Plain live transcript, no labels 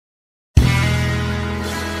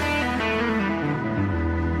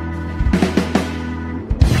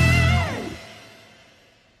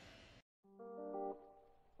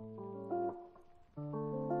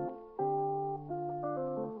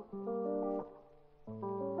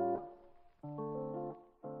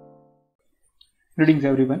Greetings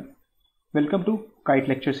everyone, welcome to Kite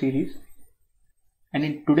lecture series, and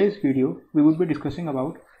in today's video we will be discussing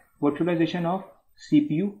about virtualization of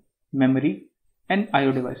CPU, memory and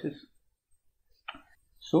IO devices.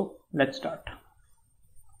 So let's start.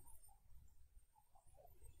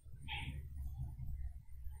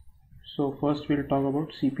 So first we'll talk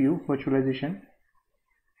about CPU virtualization.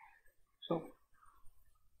 So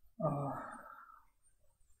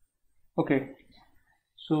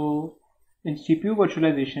in CPU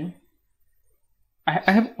virtualization,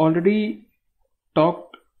 I have already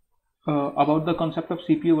talked about the concept of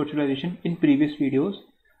CPU virtualization in previous videos,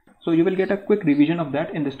 so you will get a quick revision of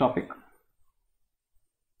that in this topic.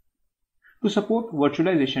 To support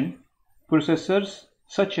virtualization, processors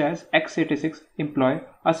such as x86 employ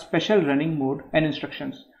a special running mode and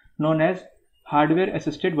instructions known as hardware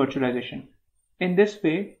assisted virtualization. In this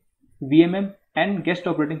way, VMM and guest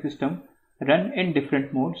operating system run in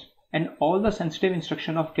different modes, and all the sensitive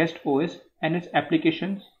instructions of guest OS and its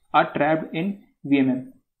applications are trapped in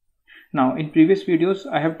VMM. Now, in previous videos,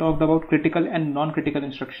 I have talked about critical and non-critical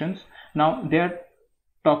instructions. Now, they are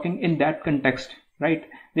talking in that context, right?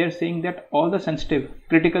 They are saying that all the sensitive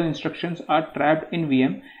critical instructions are trapped in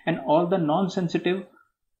VM, and all the non-sensitive,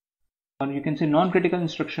 or you can say non-critical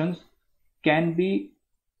instructions, can be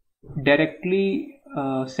directly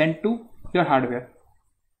sent to your hardware.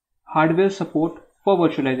 Hardware support for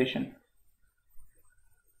virtualization.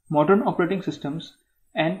 Modern operating systems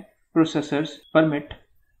and processors permit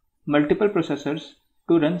multiple processors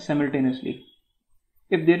to run simultaneously.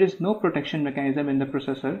 If there is no protection mechanism in the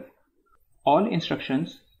processor, all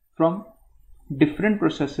instructions from different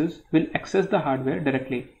processes will access the hardware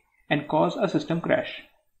directly and cause a system crash.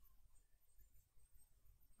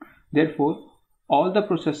 Therefore, all the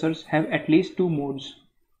processors have at least two modes: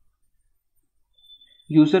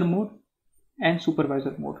 user mode and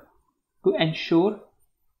supervisor mode. To ensure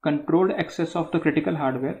controlled access of the critical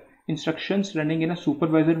hardware, instructions running in a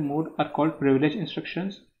supervisor mode are called privileged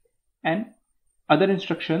instructions, and other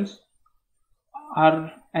instructions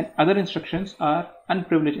are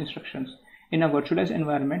unprivileged instructions. In a virtualized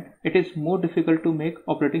environment, it is more difficult to make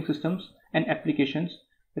operating systems and applications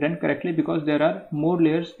run correctly because there are more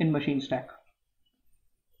layers in machine stack.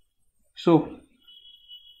 So,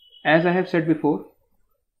 as I have said before,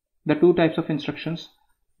 the two types of instructions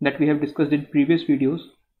that we have discussed in previous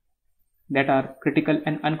videos, that are critical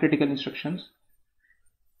and uncritical instructions.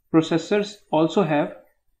 Processors also have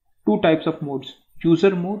two types of modes: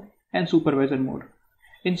 user mode and supervisor mode.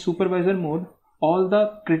 In supervisor mode, all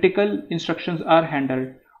the critical instructions are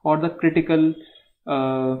handled, or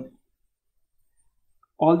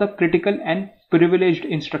all the critical and privileged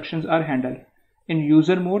instructions are handled. In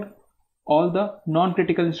user mode, all the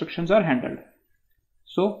non-critical instructions are handled.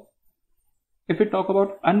 So if we talk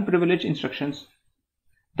about unprivileged instructions,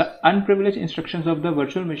 the unprivileged instructions of the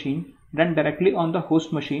virtual machine run directly on the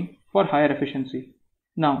host machine for higher efficiency.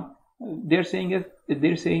 Now, they're saying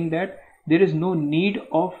that there is no need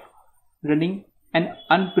of running an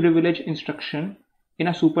unprivileged instruction in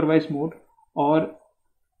a supervised mode, or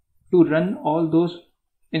to run all those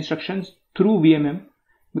instructions through VMM,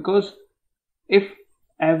 because if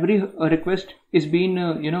every request is being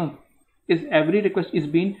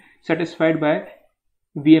satisfied by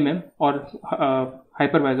VMM or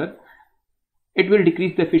hypervisor, it will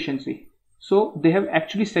decrease the efficiency. So they have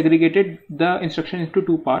actually segregated the instruction into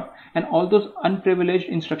two parts, and all those unprivileged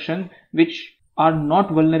instructions which are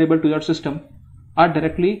not vulnerable to your system are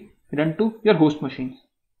directly run to your host machines.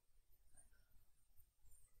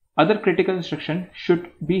 Other critical instructions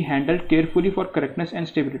should be handled carefully for correctness and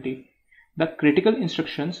stability. The critical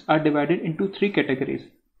instructions are divided into three categories: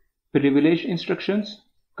 privileged instructions,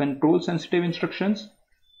 control sensitive instructions,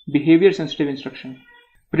 behavior sensitive instructions.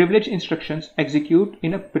 Privileged instructions execute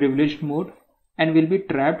in a privileged mode and will be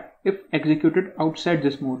trapped if executed outside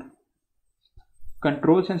this mode.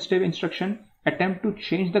 Control sensitive instructions attempt to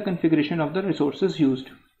change the configuration of the resources used.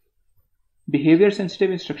 Behavior sensitive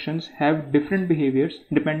instructions have different behaviors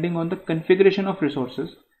depending on the configuration of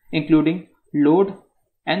resources, including load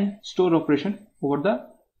and store operation over the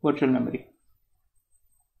virtual memory.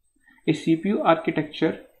 A CPU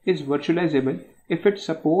architecture is virtualizable if it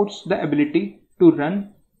supports the ability to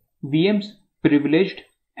run VM's privileged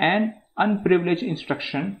and unprivileged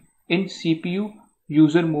instruction in CPU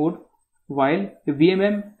user mode while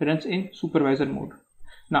VMM runs in supervisor mode.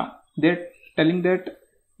 Now, they're telling that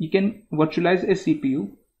you can virtualize a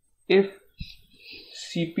CPU if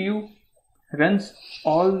CPU runs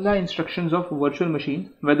all the instructions of virtual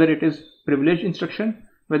machine, whether it is privileged instruction,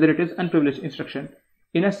 whether it is unprivileged instruction,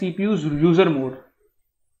 in a CPU's user mode,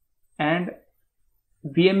 and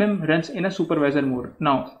VMM runs in a supervisor mode.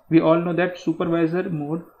 Now, we all know that supervisor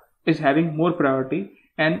mode is having more priority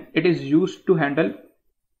and it is used to handle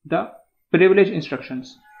the privilege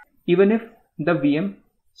instructions. Even if the VM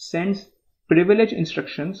sends privilege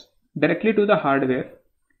instructions directly to the hardware,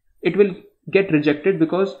 it will get rejected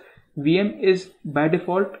because VM is by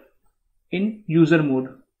default in user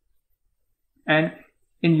mode, and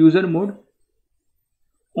in user mode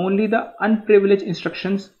only the unprivileged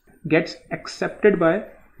instructions gets accepted by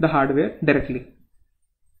the hardware directly.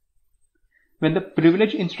 When the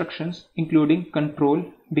privileged instructions including control,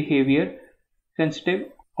 behavior,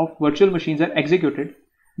 sensitive of virtual machines are executed,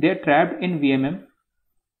 they are trapped in VMM.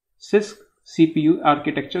 CISC CPU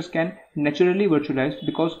architectures can naturally virtualize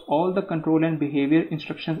because all the control and behavior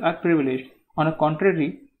instructions are privileged. On the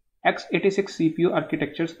contrary, x86 CPU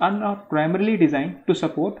architectures are not primarily designed to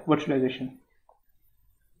support virtualization.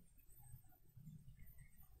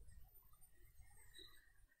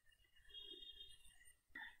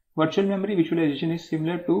 Virtual memory visualization is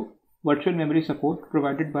similar to virtual memory support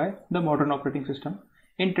provided by the modern operating system.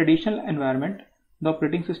 In traditional environment, the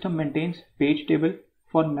operating system maintains page table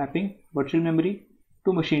for mapping virtual memory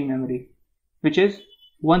to machine memory, which is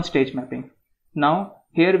one stage mapping. Now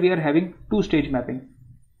here we are having two stage mapping.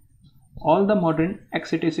 All the modern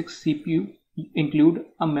x86 CPU include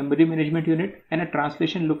a memory management unit and a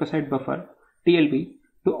translation look-aside buffer TLB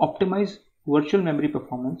to optimize virtual memory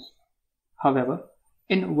performance. However,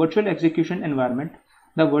 in virtual execution environment,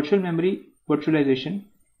 the virtual memory virtualization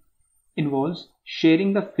involves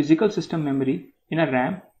sharing the physical system memory in a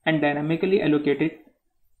RAM and dynamically allocate it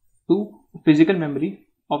to physical memory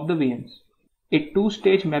of the VMs. A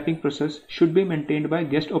two-stage mapping process should be maintained by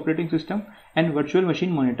guest operating system and virtual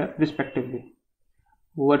machine monitor respectively.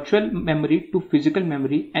 Virtual memory to physical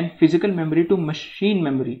memory and physical memory to machine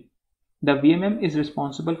memory. The VMM is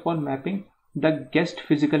responsible for mapping the guest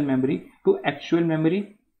physical memory to actual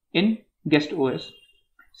memory in guest OS.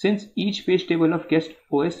 Since each page table of guest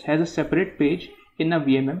OS has a separate page in a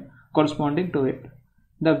VMM corresponding to it,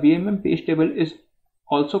 the VMM page table is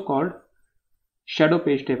also called shadow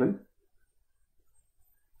page table.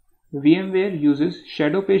 VMware uses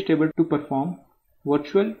shadow page table to perform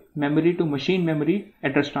virtual memory to machine memory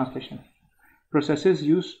address translation. Processes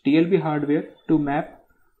use TLB hardware to map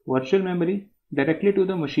virtual memory directly to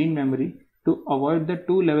the machine memory to avoid the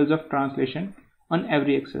two levels of translation on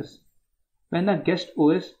every access. When the guest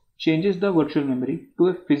OS changes the virtual memory to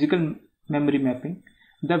a physical memory mapping,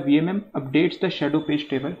 the VMM updates the shadow page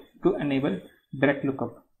table to enable direct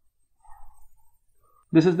lookup.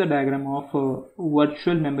 This is the diagram of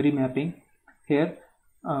virtual memory mapping. Here,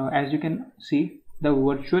 as you can see, the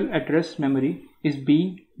virtual address memory is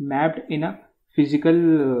being mapped in a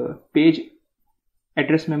physical page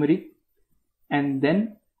address memory, and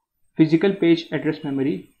then physical page address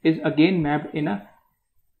memory is again mapped in a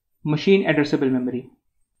machine addressable memory.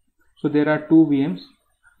 So there are two VMs.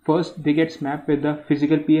 First they get mapped with the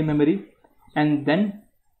physical PA memory, and then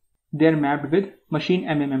they are mapped with machine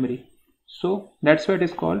MA memory. So that's why it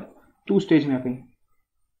is called two-stage mapping.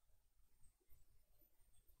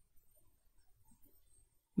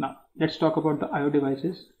 Now let's talk about the IO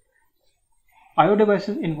devices. IO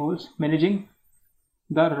devices involves managing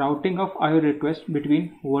the routing of IO requests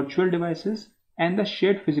between virtual devices and the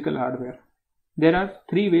shared physical hardware. There are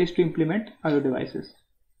three ways to implement IO devices.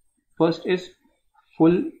 First is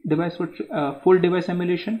full device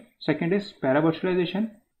emulation, second is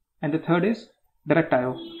para-virtualization, and the third is direct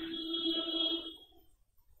IO.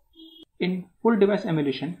 In full device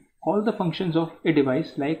emulation, all the functions of a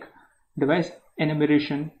device like device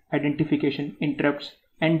enumeration, identification, interrupts,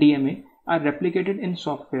 and DMA are replicated in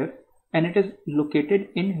software, and it is located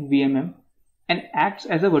in VMM and acts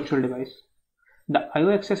as a virtual device. The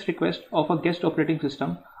IO access requests of a guest operating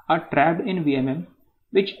system are trapped in VMM,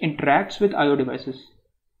 which interacts with IO devices.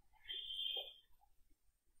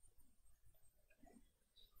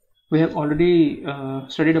 We have already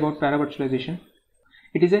studied about para-virtualization.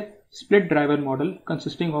 It is a split driver model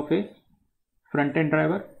consisting of a front-end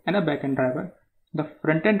driver and a back-end driver. The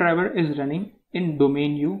front-end driver is running in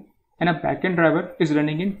domain U and a back-end driver is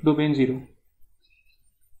running in domain 0.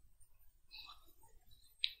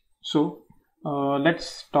 So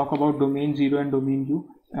let's talk about domain 0 and domain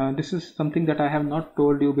U. This is something that I have not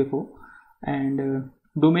told you before, and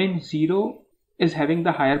domain 0 is having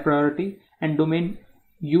the higher priority and domain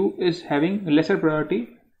U is having lesser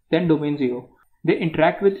priority than domain 0. They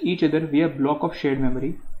interact with each other via block of shared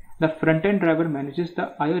memory. The front-end driver manages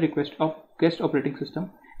the IO request of guest operating system,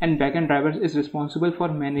 and back-end driver is responsible for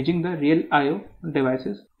managing the real IO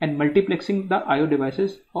devices and multiplexing the IO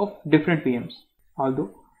devices of different VMs.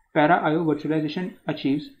 Although Para-virtualization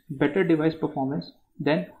achieves better device performance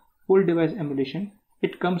than full device emulation.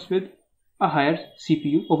 It comes with a higher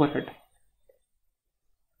CPU overhead.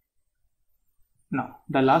 Now,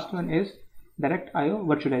 the last one is direct I/O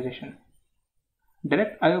virtualization.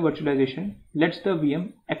 Direct I/O virtualization lets the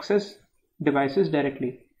VM access devices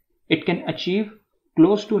directly. It can achieve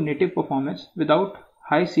close to native performance without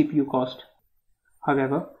high CPU cost.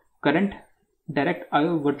 However, current direct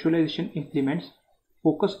I/O virtualization implements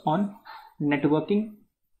focus on networking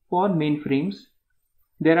for mainframes.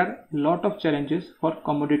 There are a lot of challenges for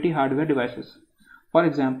commodity hardware devices. For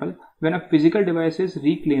example, when a physical device is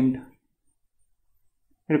reclaimed,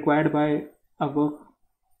 required by a work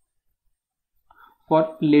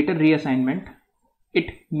for later reassignment,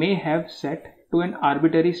 it may have set to an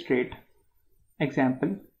arbitrary state.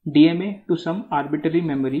 Example, DMA to some arbitrary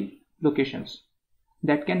memory locations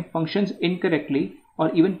that can function incorrectly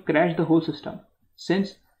or even crash the whole system.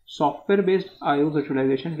 Since software-based I/O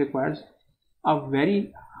virtualization requires a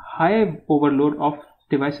very high overload of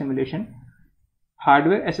device emulation,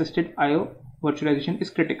 hardware-assisted I/O virtualization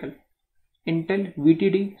is critical. Intel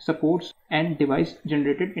VTD supports and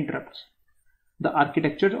device-generated interrupts. The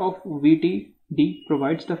architecture of VTD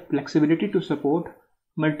provides the flexibility to support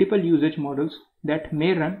multiple usage models that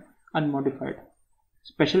may run unmodified,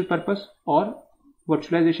 special purpose or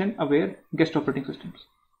virtualization-aware guest operating systems.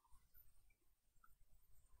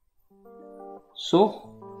 So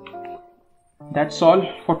that's all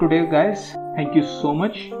for today, guys. Thank you so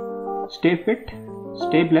much. Stay fit,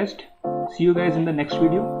 stay blessed. See you guys in the next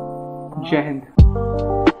video. Jai Hind.